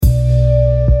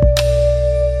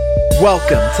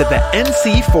Welcome to the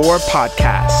NC4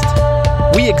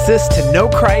 podcast. We exist to know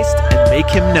Christ and make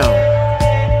him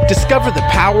known. Discover the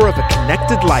power of a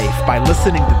connected life by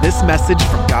listening to this message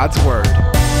from God's Word.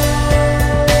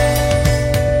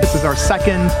 This is our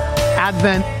second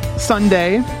Advent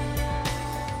Sunday.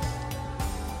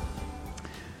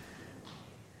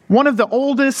 One of the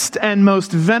oldest and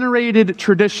most venerated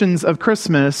traditions of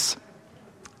Christmas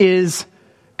is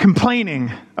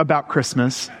complaining about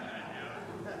Christmas.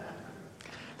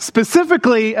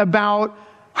 Specifically about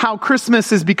how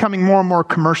Christmas is becoming more and more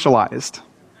commercialized.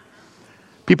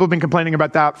 People have been complaining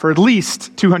about that for at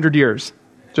least 200 years,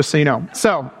 just so you know.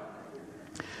 So,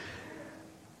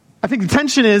 I think the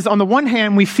tension is, on the one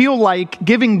hand, we feel like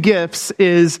giving gifts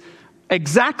is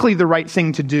exactly the right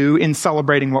thing to do in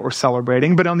celebrating what we're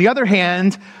celebrating. But on the other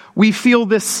hand, we feel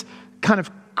this kind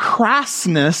of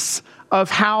crassness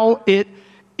of how it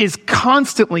is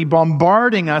constantly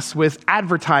bombarding us with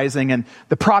advertising and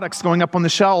the products going up on the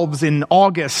shelves in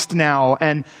August now.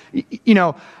 And, you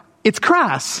know, it's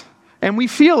crass and we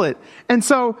feel it. And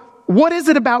so what is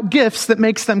it about gifts that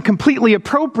makes them completely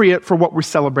appropriate for what we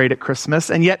celebrate at Christmas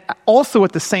and yet also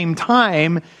at the same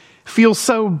time feel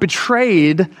so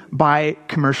betrayed by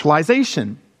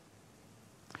commercialization?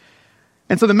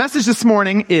 And so the message this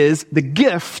morning is the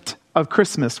gift of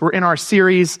Christmas. We're in our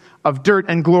series of Dirt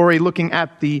and Glory looking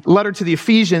at the letter to the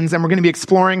Ephesians, and we're going to be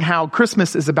exploring how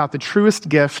Christmas is about the truest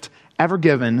gift ever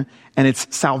given, and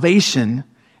it's salvation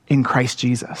in Christ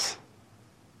Jesus.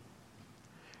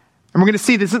 And we're going to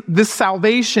see this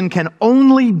salvation can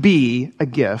only be a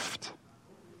gift.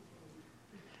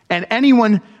 And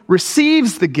anyone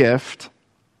receives the gift.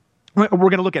 We're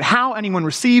going to look at how anyone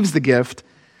receives the gift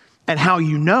and how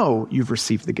you know you've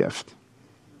received the gift.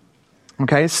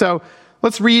 Okay, so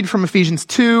let's read from Ephesians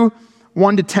 2,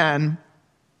 1 to 10,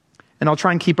 and I'll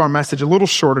try and keep our message a little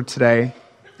shorter today.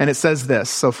 And it says this,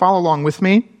 so follow along with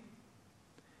me.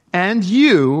 And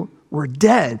you were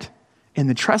dead in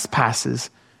the trespasses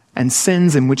and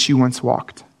sins in which you once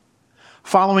walked,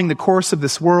 following the course of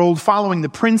this world, following the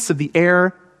prince of the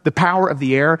air, the power of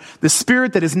the air, the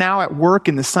spirit that is now at work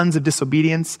in the sons of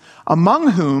disobedience,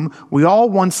 among whom we all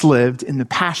once lived in the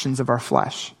passions of our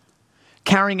flesh,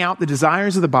 carrying out the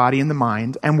desires of the body and the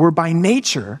mind, and were by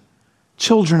nature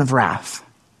children of wrath,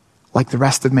 like the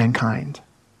rest of mankind.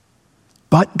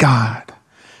 But God,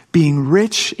 being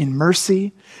rich in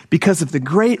mercy, because of the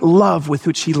great love with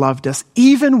which he loved us,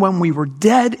 even when we were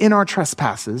dead in our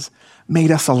trespasses,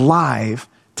 made us alive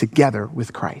together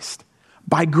with Christ.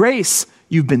 By grace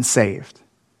you've been saved,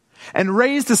 and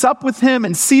raised us up with him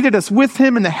and seated us with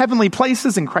him in the heavenly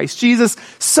places in Christ Jesus,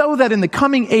 so that in the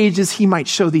coming ages he might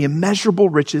show the immeasurable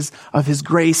riches of his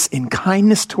grace in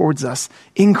kindness towards us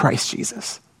in Christ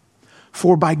Jesus.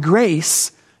 For by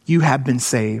grace you have been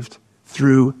saved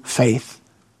through faith.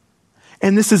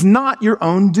 And this is not your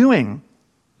own doing.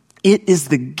 It is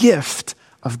the gift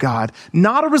of God,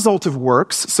 not a result of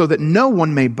works, so that no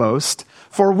one may boast,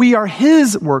 for we are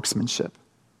his workmanship,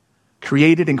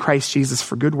 created in Christ Jesus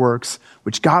for good works,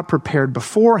 which God prepared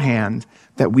beforehand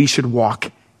that we should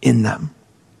walk in them.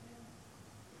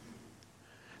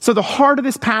 So the heart of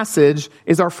this passage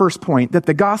is our first point, that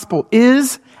the gospel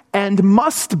is and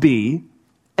must be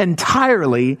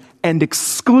entirely and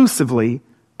exclusively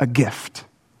a gift.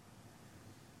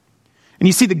 And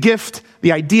you see the gift,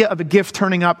 the idea of a gift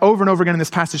turning up over and over again in this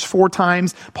passage 4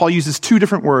 times. Paul uses 2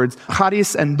 different words,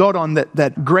 charis and doron,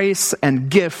 that grace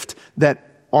and gift that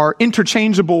are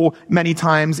interchangeable many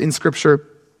times in Scripture.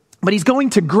 But he's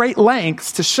going to great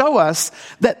lengths to show us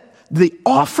that the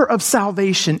offer of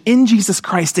salvation in Jesus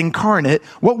Christ incarnate,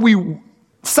 what we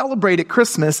celebrate at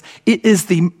Christmas, it is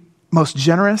the most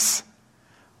generous,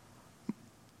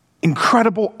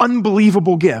 incredible,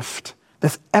 unbelievable gift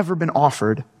that's ever been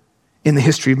offered in the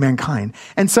history of mankind.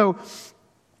 And so,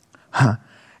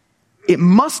 it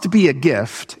must be a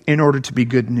gift in order to be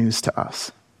good news to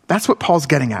us. That's what Paul's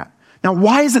getting at. Now,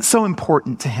 why is it so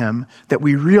important to him that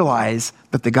we realize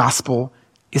that the gospel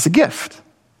is a gift?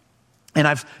 And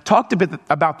I've talked a bit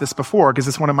about this before because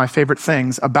it's one of my favorite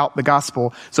things about the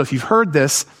gospel. So if you've heard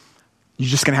this, you're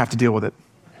just going to have to deal with it,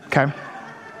 okay?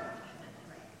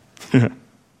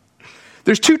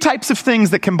 There's 2 types of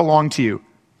things that can belong to you,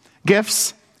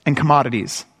 gifts and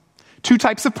commodities. 2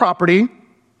 types of property.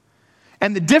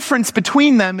 And the difference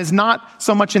between them is not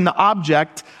so much in the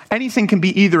object. Anything can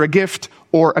be either a gift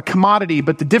or a commodity,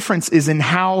 but the difference is in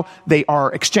how they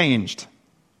are exchanged.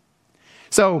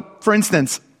 So, for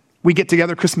instance, we get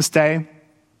together Christmas Day,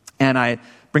 and I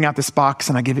bring out this box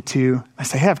and I give it to you. I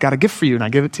say, hey, I've got a gift for you, and I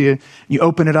give it to you. You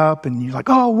open it up, and you're like,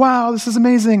 oh, wow, this is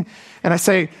amazing. And I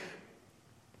say,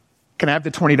 can I have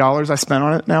the $20 I spent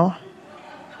on it now?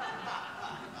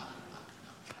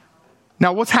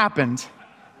 Now, what's happened?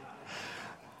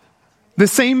 The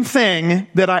same thing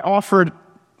that I offered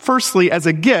firstly as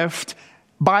a gift,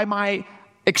 by my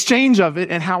exchange of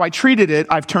it and how I treated it,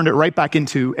 I've turned it right back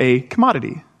into a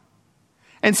commodity.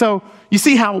 And so you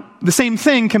see how the same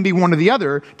thing can be one or the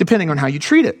other depending on how you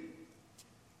treat it.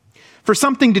 For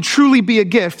something to truly be a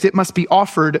gift, it must be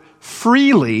offered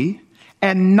freely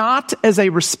and not as a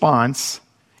response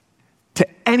to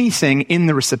anything in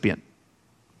the recipient.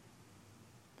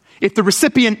 If the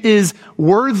recipient is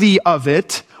worthy of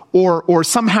it or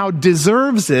somehow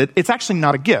deserves it, it's actually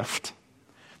not a gift.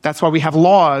 That's why we have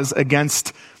laws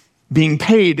against being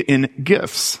paid in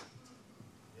gifts.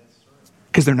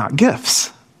 Because they're not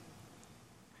gifts.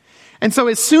 And so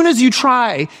as soon as you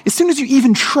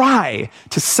even try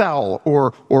to sell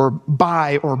or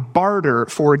buy or barter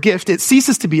for a gift, it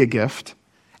ceases to be a gift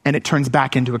and it turns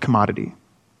back into a commodity.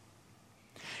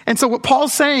 And so what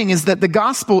Paul's saying is that the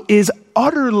gospel is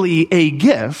utterly a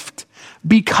gift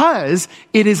because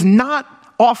it is not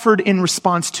offered in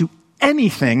response to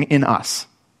anything in us.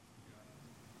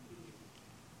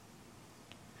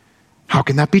 How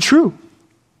can that be true?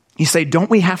 You say, don't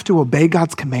we have to obey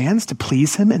God's commands to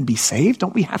please him and be saved?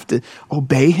 Don't we have to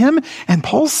obey him? And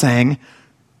Paul's saying,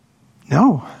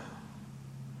 no.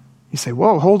 You say,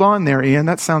 whoa, hold on there, Ian.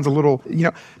 That sounds a little,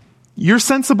 you're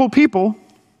sensible people.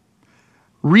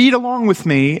 Read along with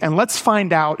me and let's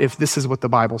find out if this is what the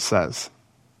Bible says.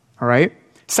 All right?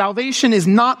 Salvation is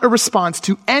not a response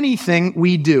to anything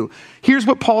we do. Here's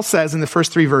what Paul says in the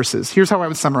first 3 verses. Here's how I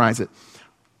would summarize it.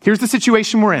 Here's the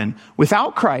situation we're in.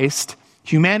 Without Christ,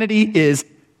 humanity is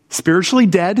spiritually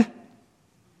dead,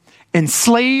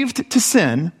 enslaved to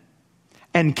sin,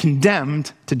 and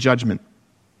condemned to judgment.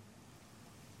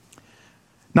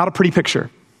 Not a pretty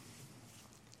picture.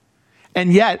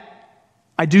 And yet,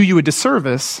 I do you a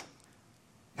disservice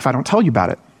if I don't tell you about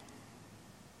it.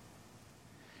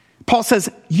 Paul says,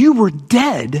 you were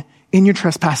dead in your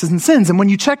trespasses and sins. And when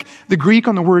you check the Greek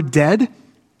on the word dead,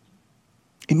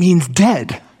 it means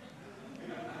dead.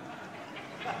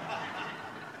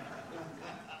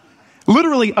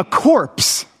 Literally a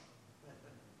corpse.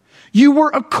 You were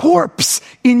a corpse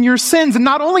in your sins. And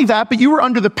not only that, but you were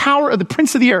under the power of the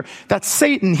prince of the air. That's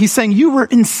Satan. He's saying you were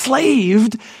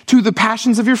enslaved to the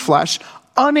passions of your flesh,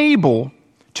 unable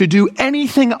to do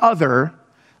anything other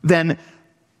than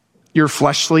your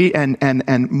fleshly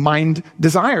and mind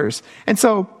desires. And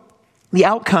so the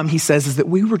outcome, he says, is that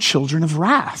we were children of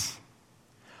wrath.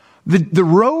 The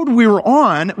road we were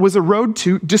on was a road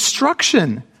to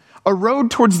destruction. A road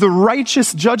towards the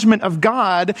righteous judgment of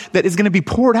God that is going to be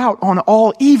poured out on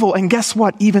all evil. And guess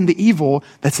what? Even the evil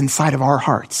that's inside of our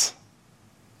hearts.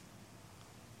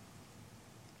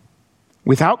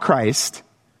 Without Christ,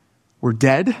 we're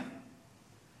dead,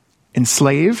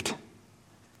 enslaved,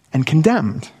 and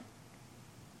condemned.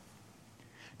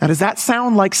 Now, does that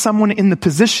sound like someone in the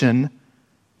position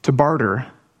to barter,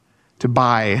 to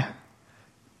buy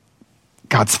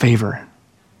God's favor?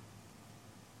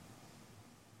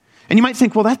 And you might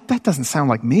think, well, that doesn't sound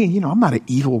like me. I'm not an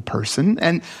evil person.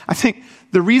 And I think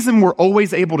the reason we're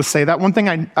always able to say that, one thing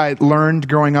I learned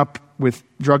growing up with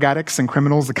drug addicts and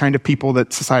criminals, the kind of people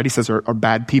that society says are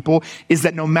bad people, is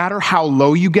that no matter how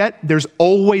low you get, there's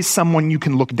always someone you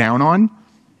can look down on.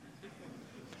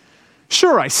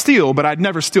 Sure, I steal, but I'd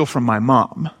never steal from my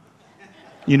mom.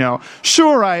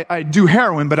 Sure, I do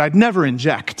heroin, but I'd never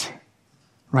inject.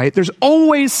 Right? There's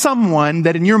always someone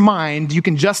that in your mind you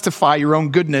can justify your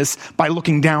own goodness by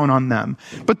looking down on them.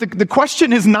 But the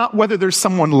question is not whether there's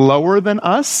someone lower than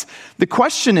us. The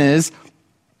question is,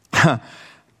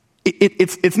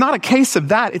 it's not a case of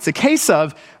that. It's a case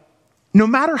of no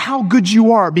matter how good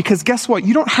you are, because guess what?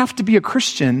 You don't have to be a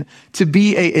Christian to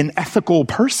be an ethical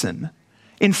person.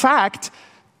 In fact,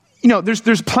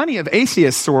 there's plenty of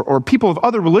atheists or people of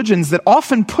other religions that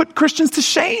often put Christians to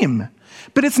shame.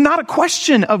 But it's not a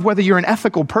question of whether you're an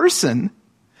ethical person.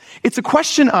 It's a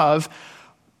question of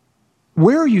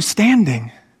where are you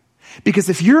standing? Because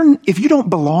if you don't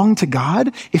belong to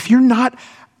God, if you're not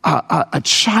a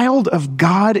child of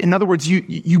God, in other words,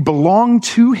 you belong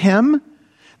to him,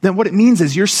 then what it means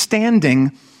is you're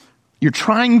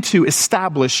trying to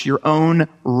establish your own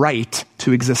right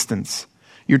to existence.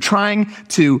 You're trying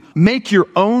to make your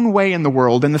own way in the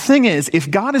world. And the thing is, if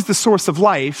God is the source of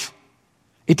life,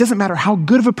 it doesn't matter how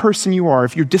good of a person you are,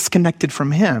 if you're disconnected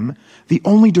from him, the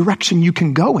only direction you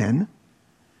can go in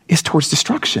is towards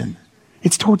destruction.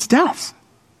 It's towards death.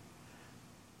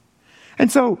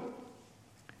 And so,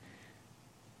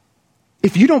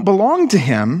 if you don't belong to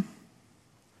him,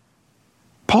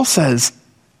 Paul says,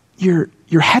 you're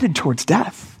headed towards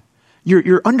death.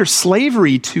 You're under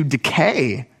slavery to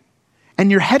decay and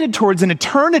you're headed towards an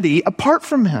eternity apart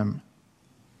from him.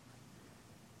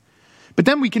 But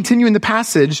then we continue in the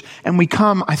passage and we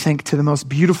come, I think, to the most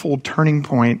beautiful turning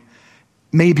point,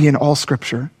 maybe in all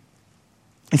Scripture.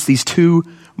 It's these two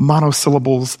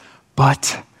monosyllables,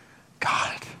 but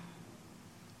God.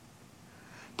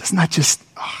 Doesn't that just,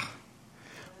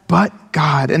 but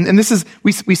God. And this is,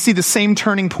 we see the same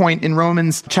turning point in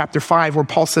Romans chapter 5 where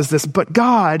Paul says this, but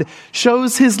God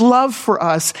shows his love for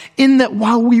us in that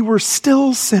while we were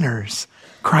still sinners,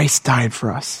 Christ died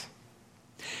for us.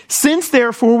 Since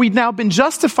therefore we've now been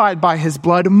justified by his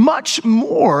blood, much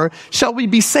more shall we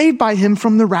be saved by him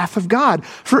from the wrath of God.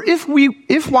 For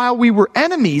if while we were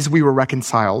enemies, we were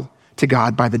reconciled to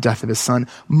God by the death of his son,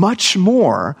 much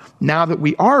more, now that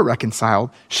we are reconciled,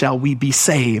 shall we be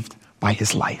saved by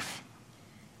his life.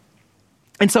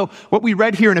 And so what we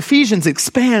read here in Ephesians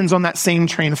expands on that same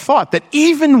train of thought, that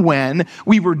even when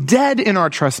we were dead in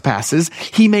our trespasses,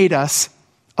 he made us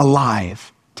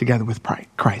alive together with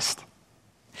Christ.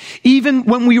 Even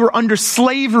when we were under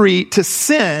slavery to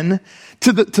sin,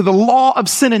 to the law of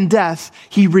sin and death,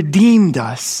 he redeemed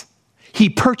us. He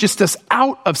purchased us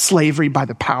out of slavery by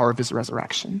the power of his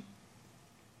resurrection.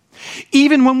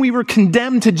 Even when we were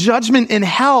condemned to judgment in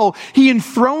hell, he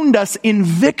enthroned us in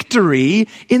victory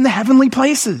in the heavenly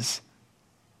places.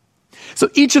 So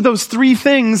each of those three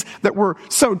things that were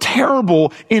so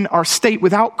terrible in our state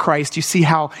without Christ, you see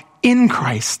how in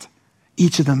Christ,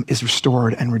 each of them is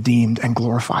restored and redeemed and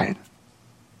glorified.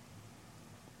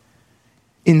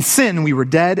 In sin, we were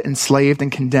dead, enslaved,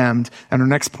 and condemned. And our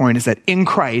next point is that in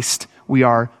Christ, we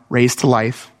are raised to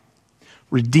life,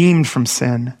 redeemed from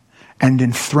sin, and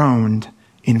enthroned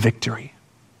in victory.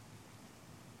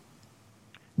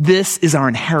 This is our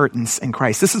inheritance in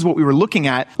Christ. This is what we were looking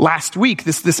at last week,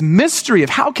 this mystery of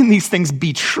how can these things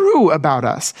be true about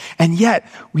us? And yet,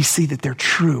 we see that they're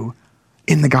true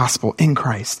in the gospel, in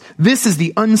Christ. This is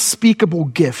the unspeakable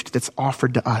gift that's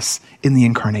offered to us in the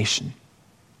incarnation.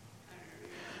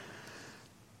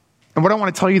 And what I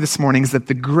want to tell you this morning is that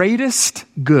the greatest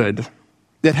good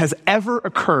that has ever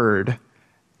occurred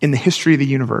in the history of the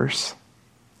universe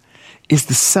is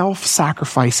the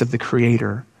self-sacrifice of the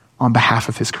Creator on behalf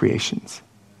of his creations.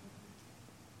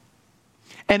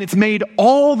 And it's made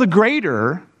all the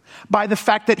greater by the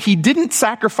fact that he didn't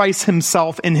sacrifice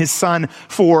himself and his son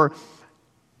for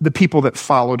the people that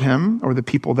followed him or the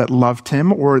people that loved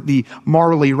him or the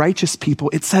morally righteous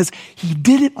people. It says he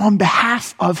did it on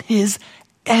behalf of his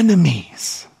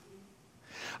enemies.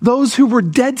 Those who were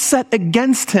dead set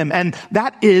against him. And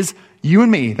that is you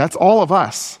and me. That's all of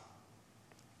us.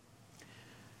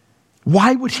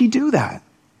 Why would he do that?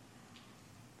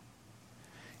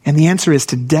 And the answer is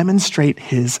to demonstrate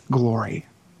his glory.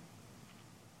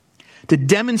 To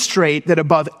demonstrate that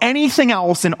above anything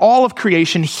else in all of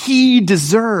creation, he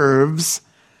deserves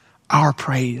our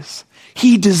praise.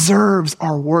 He deserves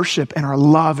our worship and our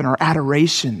love and our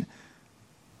adoration.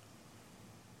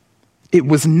 It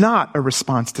was not a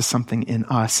response to something in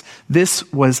us. This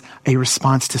was a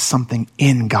response to something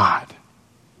in God.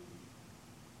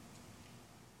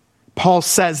 Paul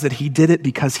says that he did it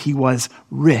because he was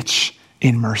rich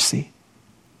in mercy.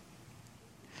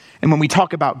 And when we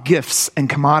talk about gifts and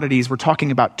commodities, we're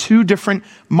talking about two different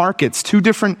markets, two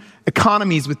different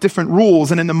economies with different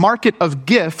rules. And in the market of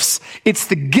gifts, it's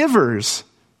the givers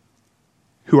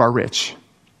who are rich,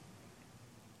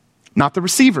 not the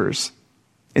receivers.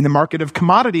 In the market of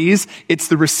commodities, it's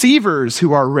the receivers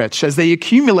who are rich as they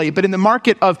accumulate. But in the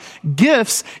market of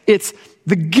gifts, it's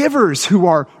the givers who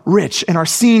are rich and are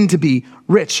seen to be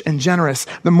rich and generous.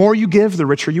 The more you give, the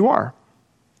richer you are.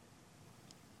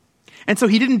 And so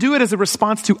he didn't do it as a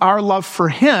response to our love for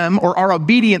him or our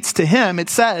obedience to him. It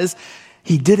says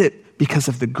he did it because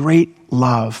of the great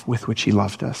love with which he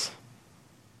loved us.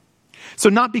 So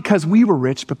not because we were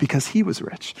rich, but because he was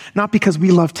rich. Not because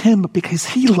we loved him, but because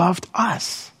he loved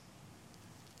us.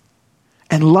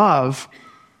 And love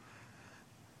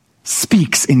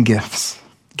speaks in gifts.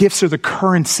 Gifts are the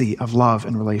currency of love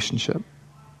and relationship.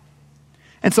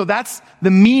 And so that's the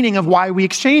meaning of why we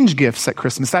exchange gifts at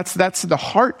Christmas. That's the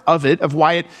heart of it, of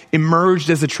why it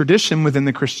emerged as a tradition within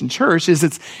the Christian church, is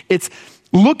it's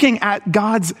looking at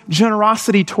God's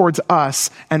generosity towards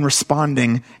us and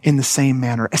responding in the same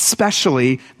manner.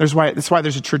 Especially, that's why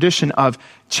there's a tradition of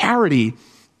charity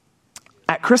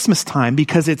at Christmas time,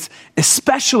 because it's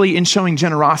especially in showing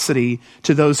generosity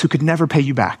to those who could never pay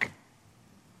you back.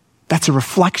 That's a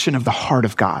reflection of the heart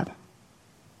of God.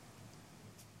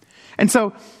 And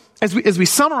so, as we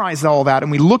summarize all that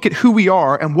and we look at who we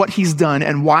are and what he's done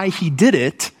and why he did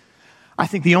it, I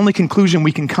think the only conclusion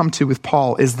we can come to with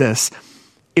Paul is this: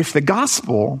 if the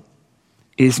gospel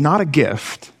is not a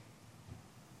gift,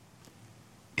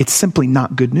 it's simply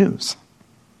not good news.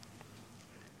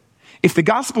 If the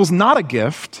gospel's not a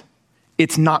gift,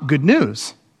 it's not good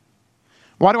news.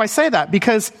 Why do I say that?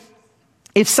 Because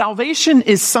if salvation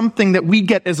is something that we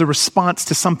get as a response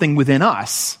to something within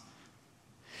us,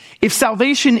 if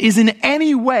salvation is in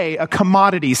any way a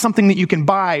commodity, something that you can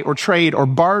buy or trade or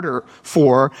barter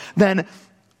for, then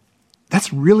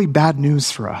that's really bad news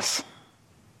for us.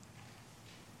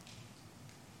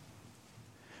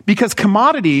 Because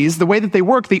commodities, the way that they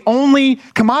work,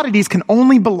 commodities can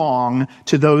only belong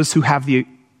to those who have the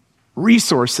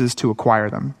resources to acquire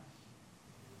them.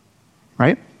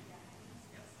 Right?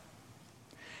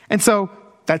 And so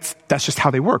that's just how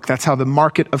they work. That's how the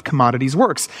market of commodities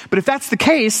works. But if that's the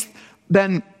case,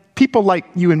 then people like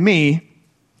you and me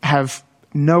have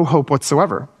no hope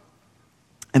whatsoever.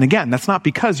 And again, that's not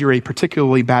because you're a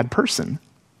particularly bad person.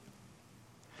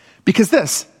 Because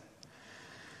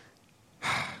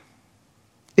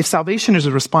if salvation is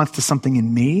a response to something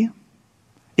in me,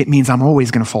 it means I'm always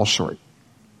going to fall short.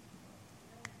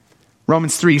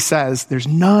 Romans 3 says, there's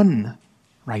none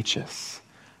righteous.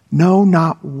 No,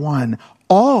 not one.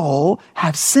 All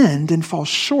have sinned and fall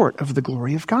short of the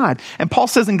glory of God. And Paul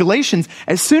says in Galatians,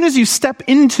 as soon as you step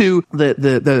into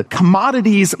the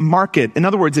commodities market, in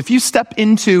other words, if you step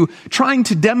into trying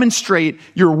to demonstrate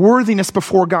your worthiness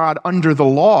before God under the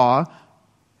law,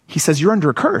 he says you're under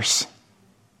a curse.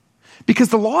 Because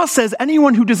the law says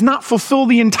anyone who does not fulfill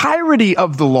the entirety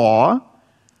of the law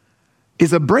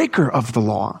is a breaker of the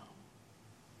law.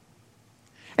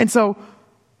 And so,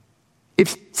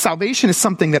 if salvation is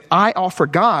something that I offer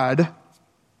God,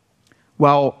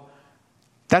 well,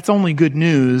 that's only good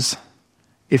news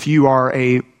if you are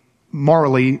a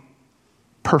morally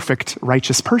perfect,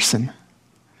 righteous person.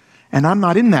 And I'm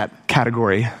not in that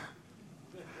category.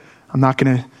 I'm not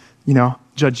going to,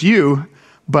 judge you,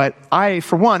 but I,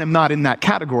 for one, am not in that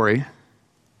category.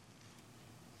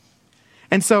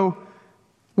 And so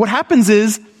what happens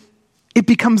is it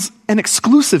becomes an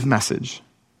exclusive message.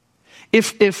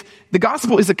 If the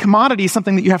gospel is a commodity,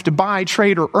 something that you have to buy,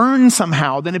 trade, or earn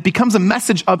somehow, then it becomes a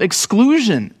message of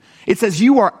exclusion. It says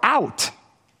you are out.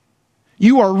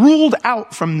 You are ruled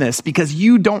out from this because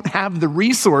you don't have the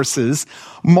resources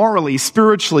morally,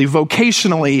 spiritually,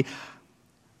 vocationally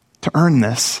to earn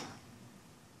this.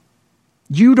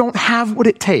 You don't have what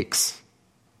it takes.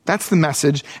 That's the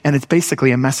message, and it's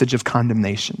basically a message of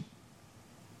condemnation.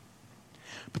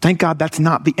 But thank God that's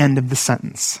not the end of the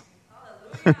sentence.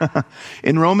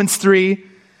 In Romans 3,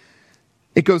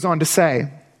 it goes on to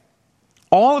say,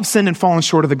 all have sinned and fallen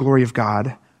short of the glory of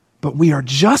God, but we are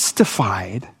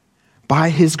justified by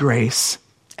his grace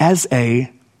as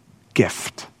a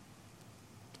gift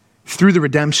through the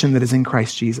redemption that is in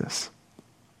Christ Jesus.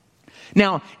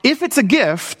 Now, if it's a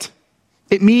gift,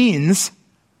 it means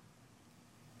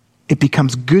it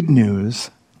becomes good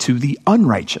news to the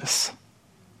unrighteous.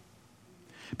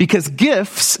 Because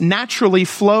gifts naturally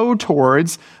flow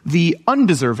towards the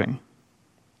undeserving.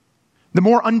 The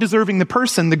more undeserving the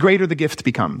person, the greater the gift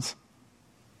becomes.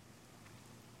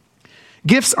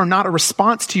 Gifts are not a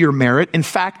response to your merit. In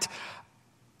fact,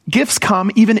 gifts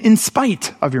come even in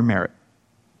spite of your merit.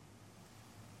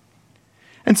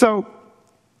 And so,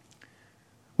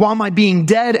 while my being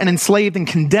dead and enslaved and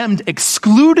condemned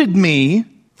excluded me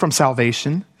from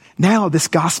salvation, now this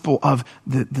gospel of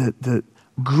the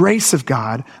grace of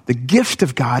God, the gift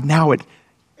of God, now it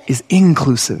is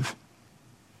inclusive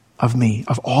of me,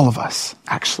 of all of us,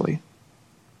 actually.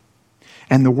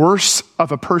 And the worse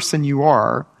of a person you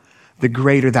are, the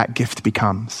greater that gift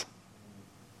becomes.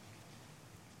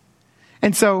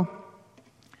 And so,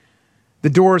 the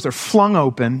doors are flung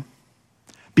open.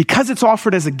 Because it's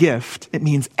offered as a gift, it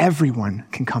means everyone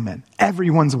can come in.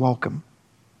 Everyone's welcome.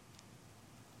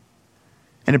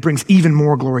 And it brings even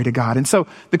more glory to God. And so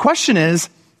the question is,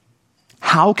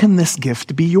 how can this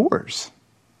gift be yours?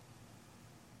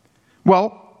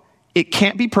 Well, it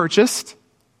can't be purchased.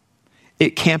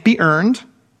 It can't be earned.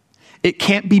 It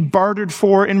can't be bartered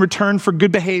for in return for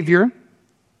good behavior.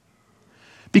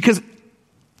 Because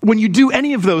when you do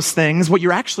any of those things, what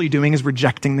you're actually doing is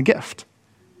rejecting the gift.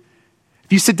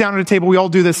 If you sit down at a table, we all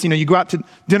do this, you go out to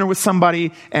dinner with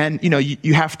somebody and,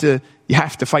 you have to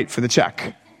fight for the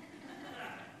check.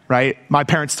 Right? My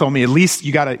parents told me, at least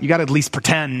you gotta at least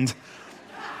pretend,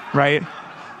 right?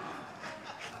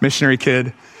 Missionary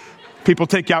kid. People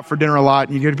take you out for dinner a lot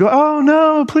and you gotta be like, oh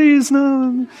no, please,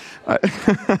 no.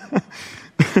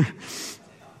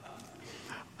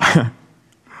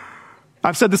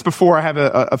 I've said this before. I have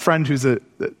a friend who's a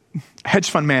hedge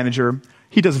fund manager.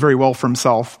 He does very well for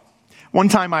himself. One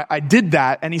time I did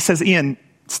that and he says, Ian,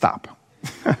 stop.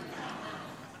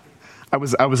 I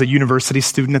was a university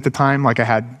student at the time, like I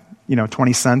had,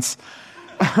 20 cents.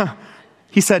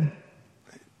 He said,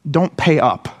 don't pay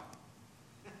up.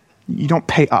 You don't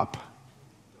pay up.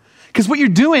 Because what you're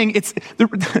doing,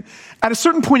 at a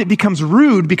certain point it becomes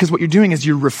rude because what you're doing is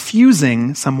you're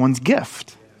refusing someone's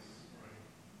gift.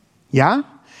 Yeah?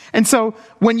 And so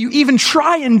when you even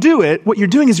try and do it, what you're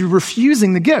doing is you're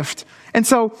refusing the gift. And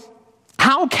so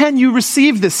how can you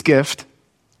receive this gift?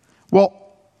 Well,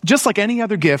 just like any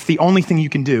other gift, the only thing you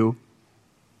can do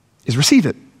is receive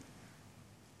it.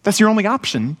 That's your only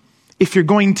option if it's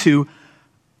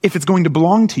going to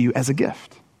belong to you as a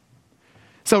gift.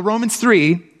 So Romans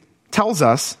 3 tells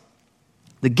us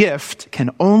the gift can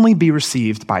only be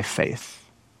received by faith.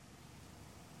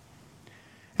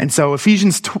 And so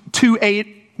Ephesians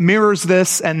 2:8 mirrors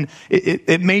this, and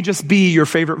it may just be your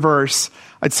favorite verse.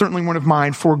 It's certainly one of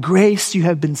mine. For by grace you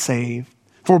have been saved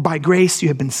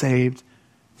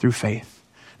through faith.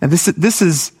 Now this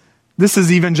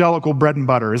is evangelical bread and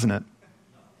butter, isn't it?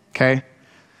 Okay?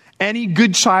 Any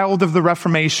good child of the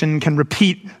Reformation can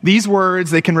repeat these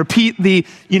words. They can repeat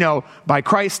by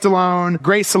Christ alone,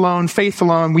 grace alone, faith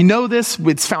alone. We know this,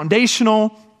 it's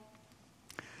foundational.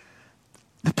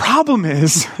 The problem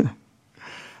is,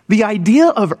 the idea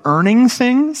of earning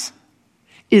things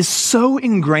is so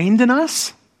ingrained in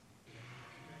us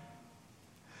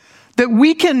that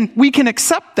we can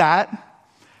accept that,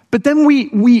 but then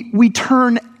we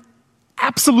turn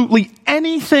absolutely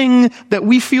anything that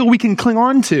we feel we can cling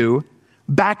on to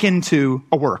back into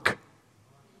a work,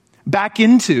 back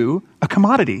into a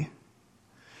commodity.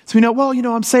 So we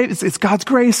know, I'm saved. It's God's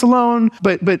grace alone.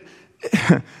 But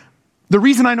the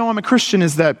reason I know I'm a Christian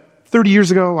is that 30 years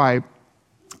ago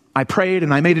I prayed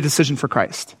and I made a decision for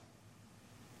Christ.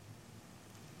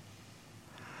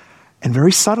 And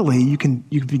very subtly, you can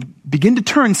begin to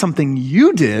turn something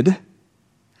you did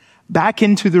back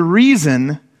into the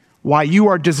reason why you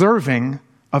are deserving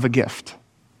of a gift.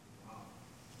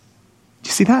 Do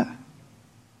you see that?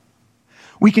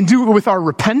 We can do it with our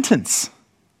repentance.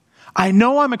 I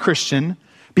know I'm a Christian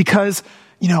because,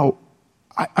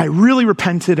 I really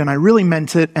repented and I really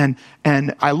meant it, and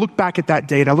I look back at that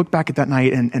date, I look back at that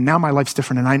night, and now my life's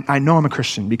different, and I know I'm a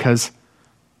Christian because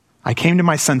I came to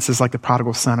my senses like the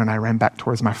prodigal son and I ran back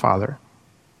towards my father.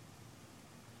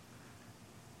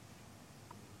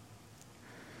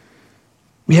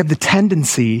 We have the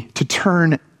tendency to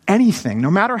turn anything,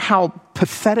 no matter how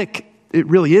pathetic it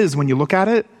really is when you look at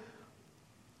it,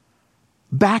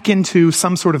 back into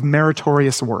some sort of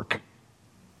meritorious work.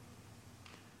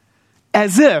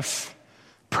 As if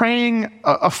praying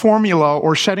a formula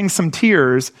or shedding some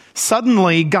tears,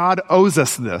 suddenly God owes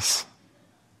us this.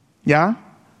 Yeah?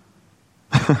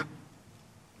 You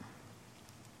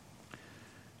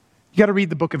got to read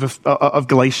the book of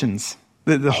Galatians.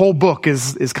 The whole book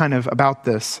is kind of about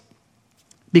this.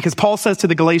 Because Paul says to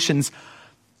the Galatians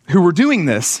who were doing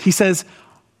this, he says,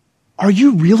 are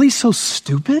you really so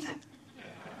stupid?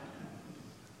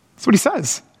 That's what he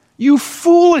says. You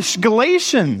foolish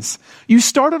Galatians. You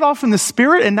started off in the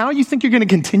spirit and now you think you're going to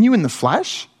continue in the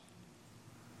flesh?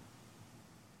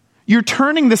 You're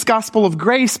turning this gospel of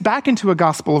grace back into a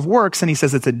gospel of works, and he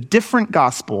says it's a different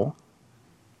gospel.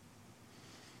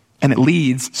 And it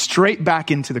leads straight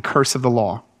back into the curse of the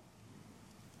law.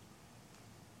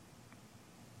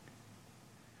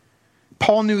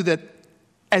 Paul knew that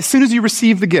as soon as you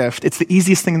receive the gift, it's the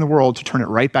easiest thing in the world to turn it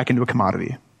right back into a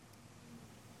commodity.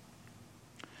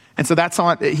 And so that's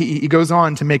on. He goes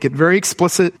on to make it very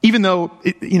explicit, even though,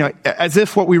 as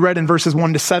if what we read in verses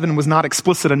 1-7 was not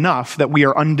explicit enough that we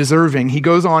are undeserving. He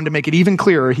goes on to make it even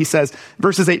clearer. He says,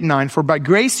 verses 8 and 9, for by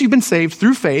grace you've been saved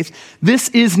through faith. This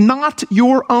is not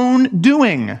your own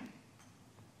doing.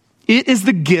 It is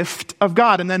the gift of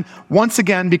God. And then once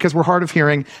again, because we're hard of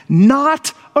hearing,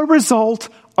 not a result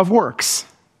of works,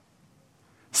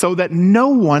 so that no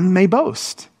one may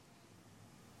boast.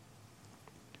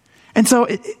 And so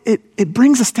it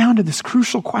brings us down to this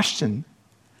crucial question.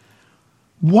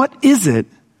 What is it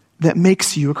that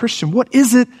makes you a Christian? What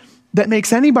is it that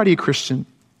makes anybody a Christian?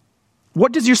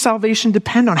 What does your salvation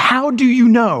depend on? How do you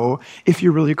know if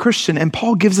you're really a Christian? And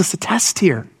Paul gives us a test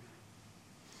here.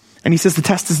 And he says the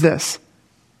test is this.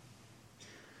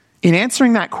 In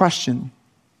answering that question,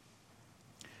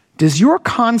 does your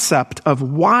concept of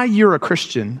why you're a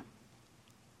Christian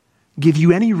give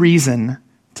you any reason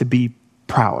to be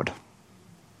proud?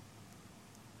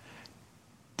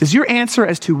 Does your answer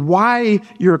as to why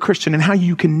you're a Christian and how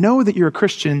you can know that you're a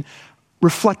Christian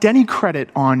reflect any credit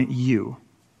on you?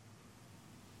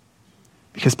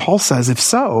 Because Paul says, if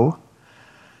so,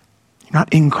 you're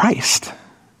not in Christ.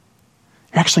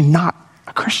 You're actually not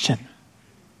a Christian.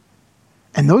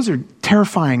 And those are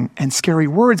terrifying and scary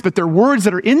words, but they're words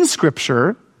that are in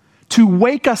Scripture to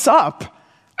wake us up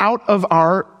out of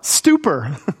our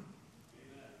stupor.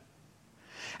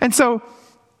 And so,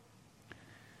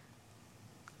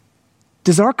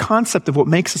 does our concept of what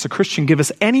makes us a Christian give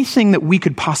us anything that we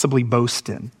could possibly boast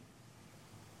in?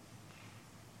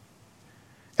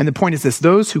 And the point is this: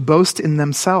 those who boast in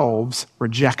themselves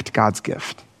reject God's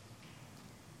gift.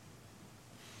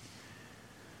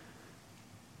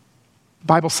 The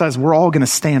Bible says we're all going to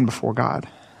stand before God.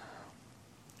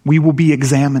 We will be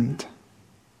examined.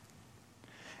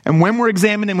 And when we're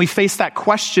examined and we face that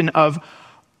question of,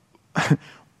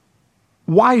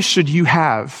 why should you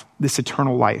have this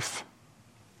eternal life?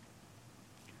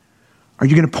 Are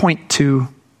you going to point to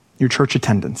your church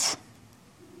attendance?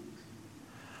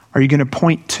 Are you going to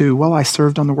point to, well, I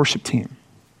served on the worship team?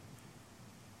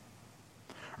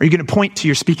 Are you going to point to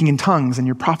your speaking in tongues and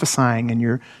your prophesying and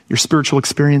your spiritual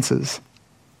experiences?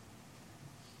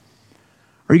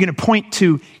 Are you going to point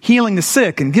to healing the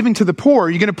sick and giving to the poor? Are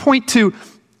you going to point to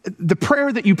the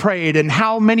prayer that you prayed and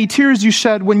how many tears you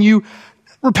shed when you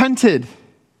repented?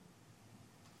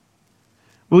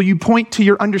 Will you point to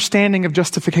your understanding of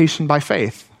justification by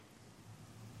faith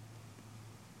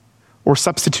or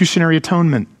substitutionary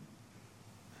atonement?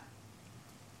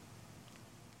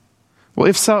 Well,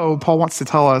 if so, Paul wants to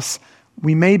tell us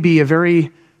we may be a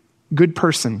very good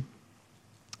person.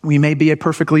 We may be a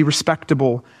perfectly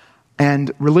respectable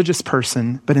and religious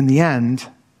person, but in the end,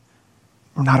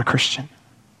 we're not a Christian.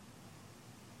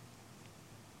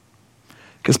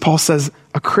 Because Paul says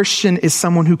a Christian is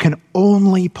someone who can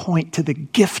only point to the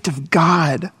gift of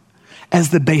God as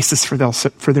the basis for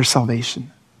their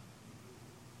salvation.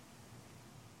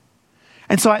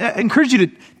 And so I encourage you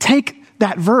to take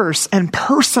that verse and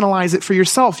personalize it for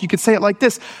yourself. You could say it like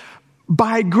this: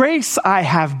 by grace I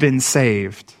have been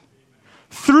saved.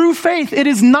 Through faith, it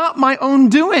is not my own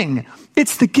doing.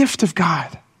 It's the gift of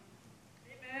God.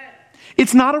 Amen.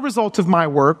 It's not a result of my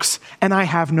works, and I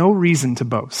have no reason to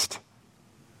boast.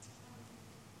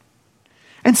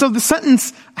 And so the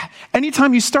sentence,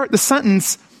 anytime you start the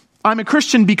sentence, I'm a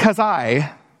Christian because we're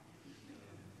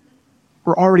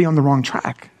already on the wrong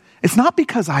track. It's not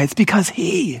because it's because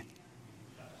He.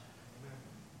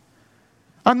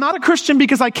 I'm not a Christian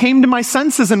because I came to my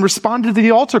senses and responded to the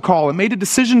altar call and made a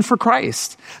decision for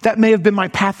Christ. That may have been my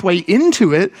pathway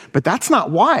into it, but that's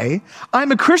not why.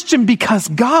 I'm a Christian because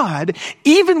God,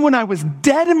 even when I was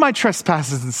dead in my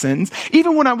trespasses and sins,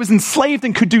 even when I was enslaved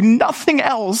and could do nothing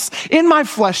else in my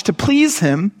flesh to please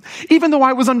Him, even though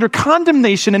I was under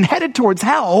condemnation and headed towards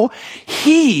hell,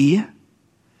 He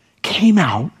came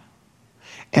out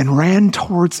and ran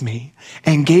towards me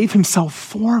and gave Himself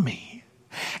for me,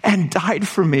 and died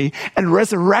for me and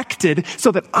resurrected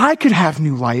so that I could have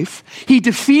new life. He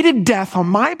defeated death on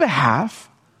my behalf,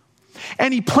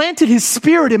 and He planted His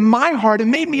Spirit in my heart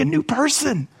and made me a new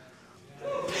person.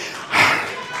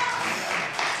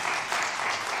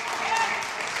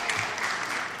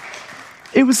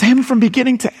 It was Him from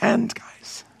beginning to end,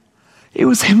 guys. It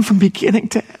was Him from beginning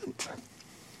to end.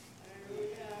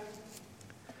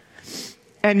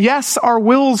 And yes, our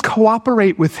wills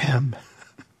cooperate with Him.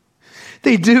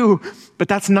 They do, but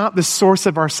that's not the source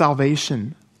of our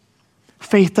salvation.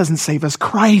 Faith doesn't save us.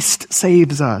 Christ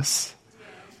saves us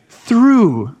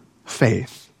through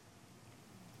faith.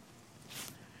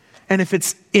 And if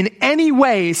it's in any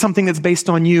way something that's based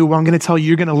on you, well, I'm going to tell you,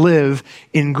 you're going to live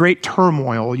in great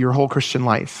turmoil your whole Christian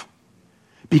life.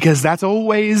 Because that's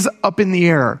always up in the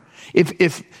air.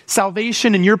 If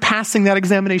salvation and you're passing that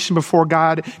examination before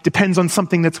God depends on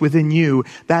something that's within you,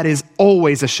 that is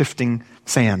always a shifting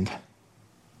sand.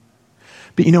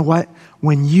 But you know what?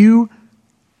 When you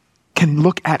can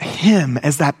look at Him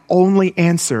as that only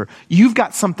answer, you've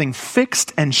got something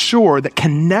fixed and sure that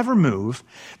can never move,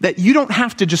 that you don't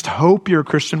have to just hope you're a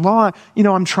Christian. Well,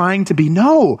 I'm trying to be.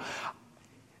 No.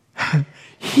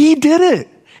 He did it.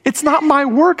 It's not my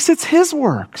works, it's His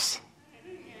works.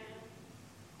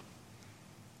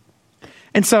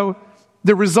 And so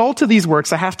the result of these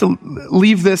works, I have to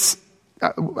leave this,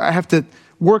 I have to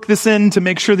work this in to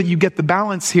make sure that you get the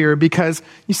balance here, because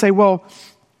you say, well,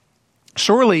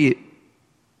 surely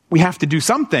we have to do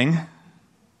something.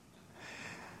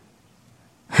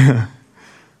 Well,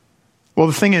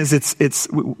 the thing is,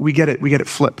 we get it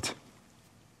flipped.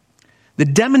 The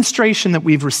demonstration that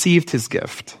we've received His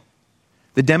gift,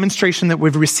 the demonstration that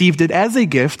we've received it as a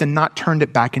gift and not turned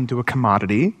it back into a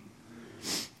commodity,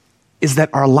 is that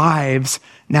our lives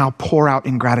now pour out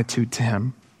in gratitude to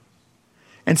Him.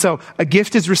 And so a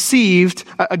gift received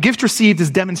is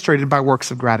demonstrated by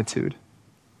works of gratitude.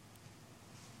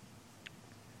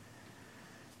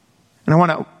 And I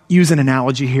want to use an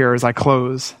analogy here as I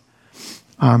close.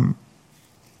 The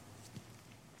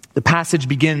passage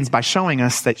begins by showing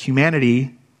us that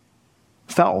humanity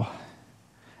fell.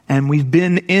 And we've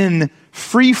been in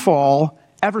free fall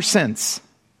ever since.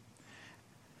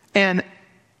 And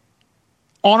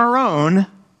on our own,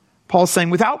 Paul's saying,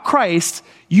 without Christ,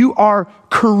 you are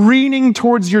careening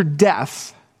towards your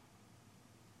death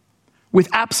with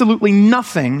absolutely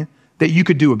nothing that you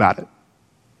could do about it.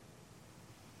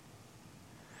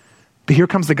 But here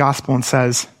comes the gospel and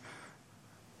says,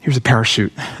 here's a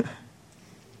parachute.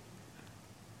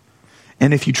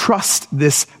 And if you trust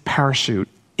this parachute,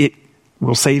 it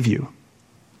will save you.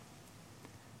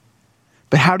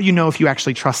 But how do you know if you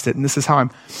actually trust it? And this is how I'm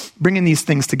bringing these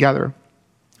things together.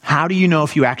 How do you know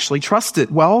if you actually trust it?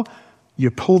 Well,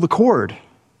 you pull the cord.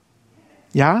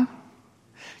 Yeah?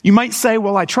 You might say,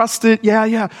 well, I trust it.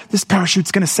 Yeah, this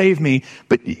parachute's going to save me.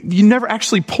 But you never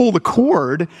actually pull the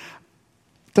cord. It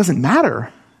doesn't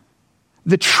matter.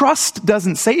 The trust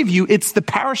doesn't save you. It's the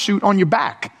parachute on your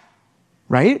back,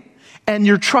 right? And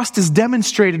your trust is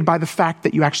demonstrated by the fact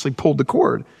that you actually pulled the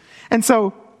cord. And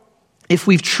so, if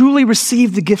we've truly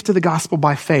received the gift of the gospel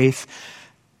by faith,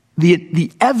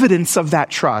 the evidence of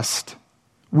that trust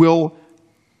will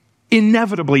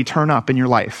inevitably turn up in your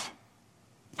life.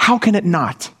 How can it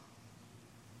not?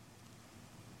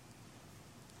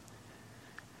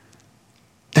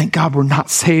 Thank God we're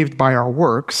not saved by our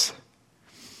works,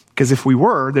 because if we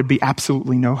were, there'd be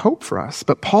absolutely no hope for us.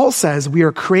 But Paul says we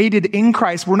are created in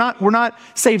Christ. We're not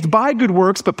saved by good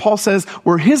works, but Paul says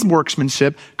we're his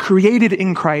workmanship, created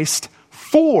in Christ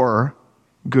for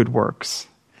good works,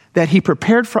 that he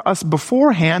prepared for us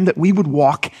beforehand that we would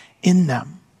walk in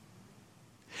them.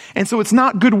 And so it's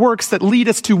not good works that lead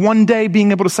us to one day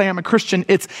being able to say I'm a Christian.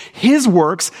 It's his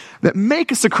works that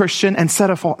make us a Christian and set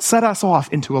us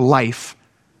off into a life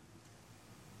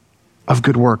of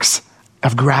good works,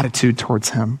 of gratitude towards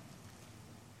him.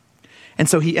 And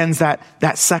so he ends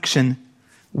that section.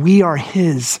 We are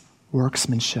his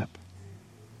workmanship.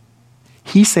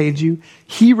 He saved you.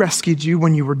 He rescued you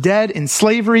when you were dead in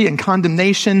slavery and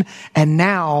condemnation. And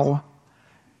now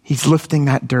he's lifting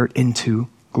that dirt into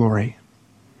glory.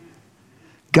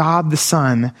 God the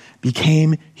Son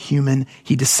became human.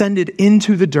 He descended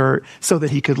into the dirt so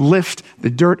that he could lift the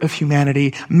dirt of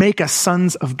humanity, make us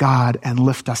sons of God, and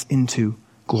lift us into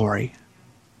glory.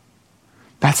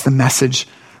 That's the message.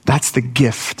 That's the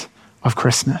gift of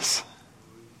Christmas.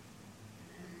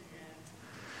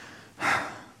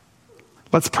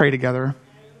 Let's pray together.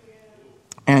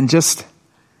 And just,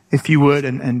 if you would,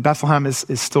 and Bethlehem is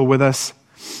still with us,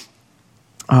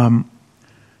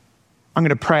 I'm going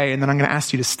to pray, and then I'm going to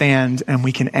ask you to stand, and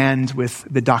we can end with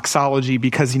the doxology,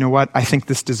 because you know what? I think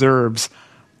this deserves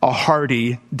a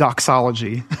hearty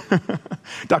doxology.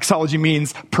 Doxology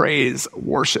means praise,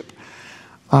 worship.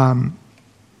 Why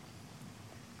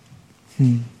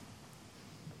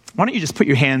don't you just put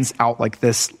your hands out like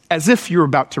this, as if you're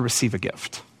about to receive a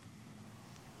gift.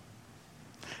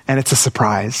 And it's a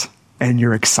surprise, and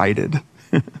you're excited.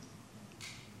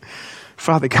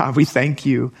 Father God, we thank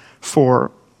you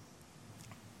for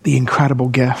the incredible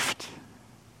gift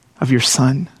of your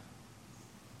Son,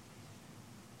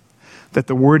 that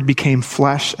the Word became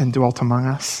flesh and dwelt among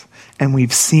us, and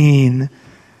we've seen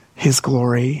his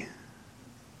glory,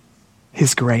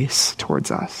 his grace towards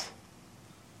us.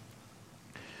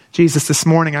 Jesus, this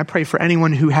morning I pray for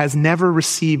anyone who has never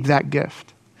received that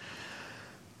gift.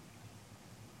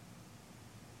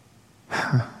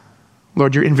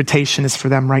 Lord, your invitation is for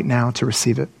them right now to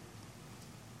receive it.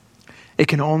 It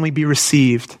can only be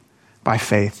received by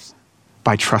faith,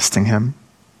 by trusting him.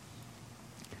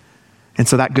 And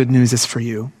so that good news is for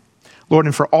you. Lord,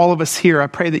 and for all of us here, I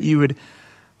pray that you would,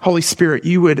 Holy Spirit,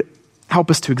 you would help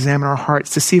us to examine our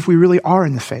hearts to see if we really are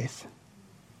in the faith.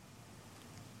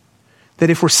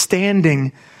 That if we're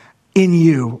standing in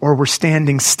you, or we're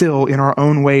standing still in our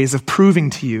own ways of proving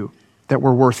to you that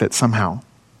we're worth it somehow.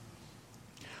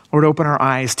 Lord, open our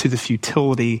eyes to the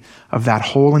futility of that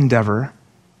whole endeavor,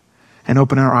 and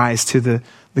open our eyes to the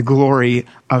glory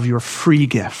of your free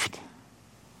gift.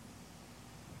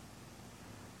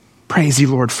 Praise you,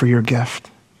 Lord, for your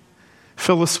gift.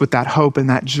 Fill us with that hope and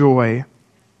that joy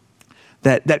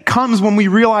that comes when we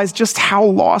realize just how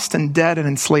lost and dead and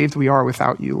enslaved we are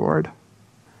without you, Lord.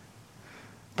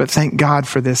 But thank God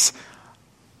for this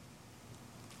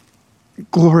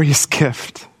glorious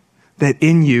gift that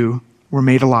in you we're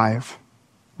made alive.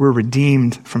 We're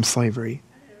redeemed from slavery.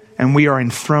 And we are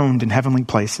enthroned in heavenly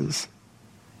places.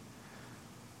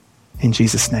 In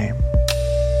Jesus' name.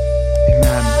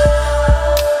 Amen.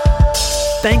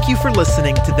 Thank you for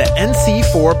listening to the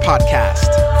NC4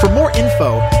 podcast. For more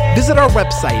info, Visit our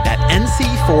website at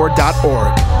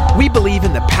nc4.org. We believe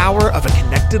in the power of a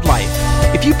connected life.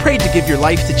 If you prayed to give your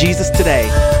life to Jesus today,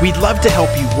 we'd love to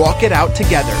help you walk it out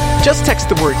together. Just text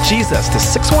the word Jesus to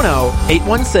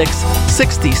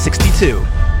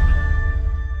 610-816-6062.